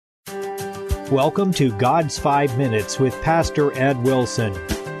Welcome to God's 5 Minutes with Pastor Ed Wilson.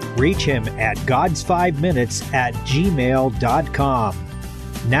 Reach him at gods5minutes@gmail.com.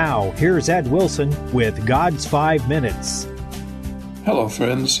 Now, here's Ed Wilson with God's 5 Minutes. Hello,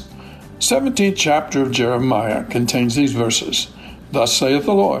 friends. 17th chapter of Jeremiah contains these verses. Thus saith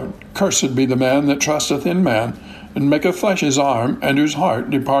the Lord, Cursed be the man that trusteth in man, and maketh flesh his arm, and whose heart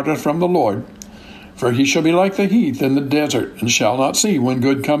departeth from the Lord. For he shall be like the heath in the desert, and shall not see when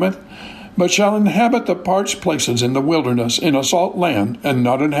good cometh, but shall inhabit the parched places in the wilderness, in a salt land, and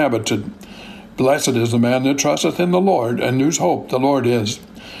not inhabited. Blessed is the man that trusteth in the Lord, and whose hope the Lord is.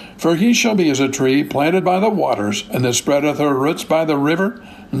 For he shall be as a tree planted by the waters, and that spreadeth her roots by the river,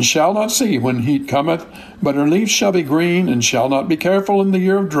 and shall not see when heat cometh, but her leaves shall be green, and shall not be careful in the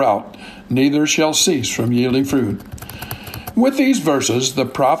year of drought, neither shall cease from yielding fruit. With these verses, the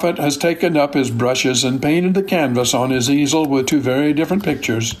prophet has taken up his brushes and painted the canvas on his easel with two very different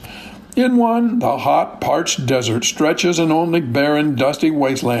pictures. In one, the hot, parched desert stretches an only barren, dusty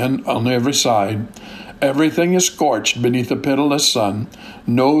wasteland on every side. Everything is scorched beneath the pitiless sun.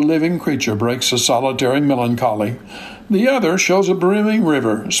 No living creature breaks the solitary melancholy. The other shows a brimming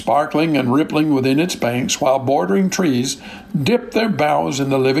river, sparkling and rippling within its banks, while bordering trees dip their boughs in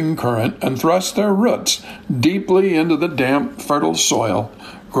the living current and thrust their roots deeply into the damp, fertile soil.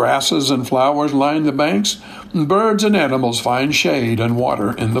 Grasses and flowers line the banks, and birds and animals find shade and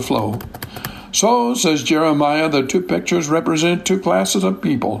water in the flow. So, says Jeremiah, the two pictures represent two classes of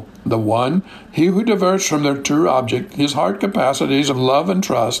people. The one, he who diverts from their true object, his heart capacities of love and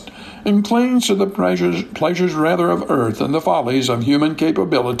trust, and clings to the pleasures rather of earth and the follies of human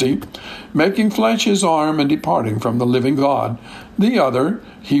capability, making flesh his arm and departing from the living God. The other,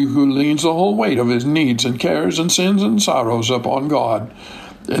 he who leans the whole weight of his needs and cares and sins and sorrows upon God.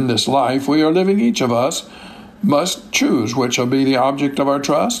 In this life we are living, each of us must choose which shall be the object of our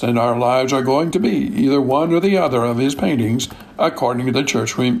trust, and our lives are going to be either one or the other of his paintings, according to the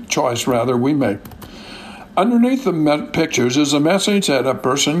choice we make. Underneath the pictures is a message that a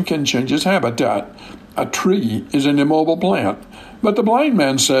person can change his habitat. A tree is an immobile plant, but the blind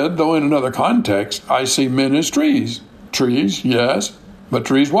man said, though in another context, I see men as trees. Trees, yes, but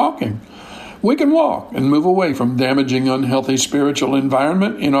trees walking. We can walk and move away from damaging, unhealthy spiritual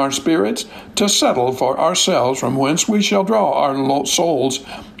environment in our spirits to settle for ourselves from whence we shall draw our soul's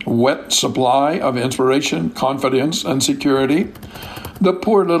wet supply of inspiration, confidence, and security. The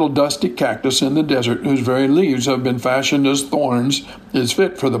poor little dusty cactus in the desert, whose very leaves have been fashioned as thorns, is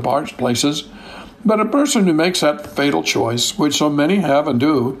fit for the parched places. But a person who makes that fatal choice, which so many have and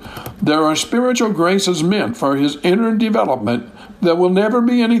do, there are spiritual graces meant for his inner development that will never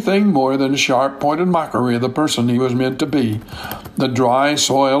be anything more than sharp-pointed mockery of the person he was meant to be. The dry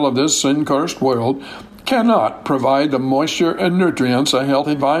soil of this sin-cursed world cannot provide the moisture and nutrients a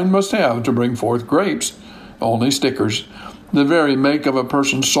healthy vine must have to bring forth grapes, only stickers. The very make of a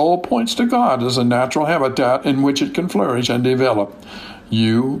person's soul points to God as a natural habitat in which it can flourish and develop.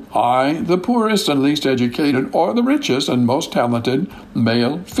 You, I, the poorest and least educated, or the richest and most talented,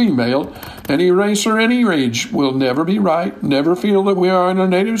 male, female, any race or any age, will never be right, never feel that we are in a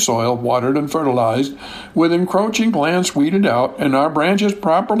native soil, watered and fertilized, with encroaching plants weeded out, and our branches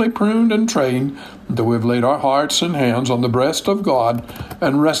properly pruned and trained, until we've laid our hearts and hands on the breast of God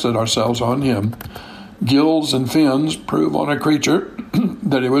and rested ourselves on Him. Gills and fins prove on a creature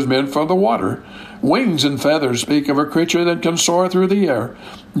that it was meant for the water. Wings and feathers speak of a creature that can soar through the air.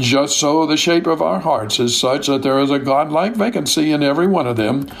 Just so the shape of our hearts is such that there is a godlike vacancy in every one of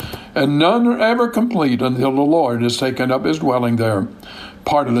them, and none are ever complete until the Lord has taken up his dwelling there.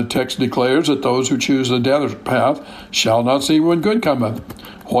 Part of the text declares that those who choose the desert path shall not see when good cometh.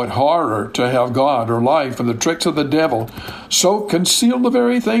 What horror to have God or life or the tricks of the devil so conceal the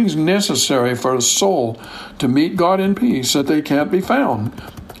very things necessary for a soul to meet God in peace that they can't be found.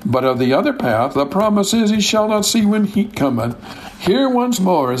 But of the other path, the promise is he shall not see when heat cometh. Here once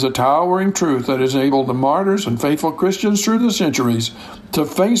more is a towering truth that has enabled the martyrs and faithful Christians through the centuries to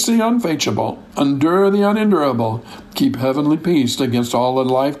face the unfaceable, endure the unendurable, keep heavenly peace against all that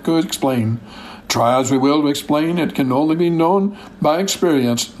life could explain. Try as we will to explain, it can only be known by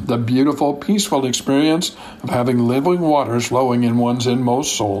experience, the beautiful, peaceful experience of having living waters flowing in one's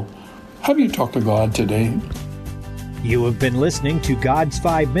inmost soul. Have you talked to God today? You have been listening to God's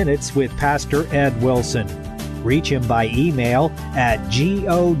 5 Minutes with Pastor Ed Wilson. Reach him by email at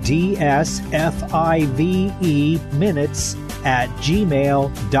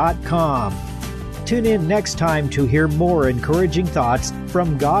godsfive-minutes@gmail.com. Tune in next time to hear more encouraging thoughts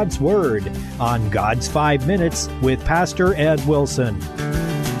from God's Word on God's 5 Minutes with Pastor Ed Wilson.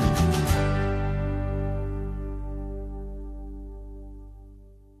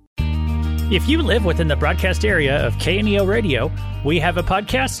 If you live within the broadcast area of KNEO Radio, we have a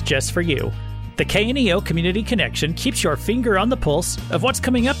podcast just for you. The KNEO Community Connection keeps your finger on the pulse of what's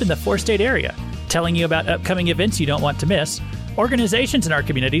coming up in the four-state area, telling you about upcoming events you don't want to miss, organizations in our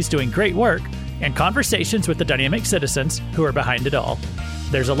communities doing great work, and conversations with the dynamic citizens who are behind it all.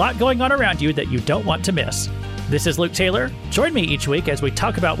 There's a lot going on around you that you don't want to miss. This is Luke Taylor. Join me each week as we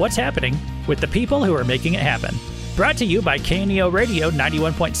talk about what's happening with the people who are making it happen. Brought to you by KNEO Radio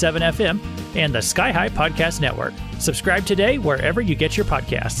 91.7 FM and the Sky High Podcast Network. Subscribe today wherever you get your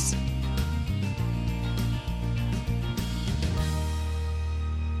podcasts.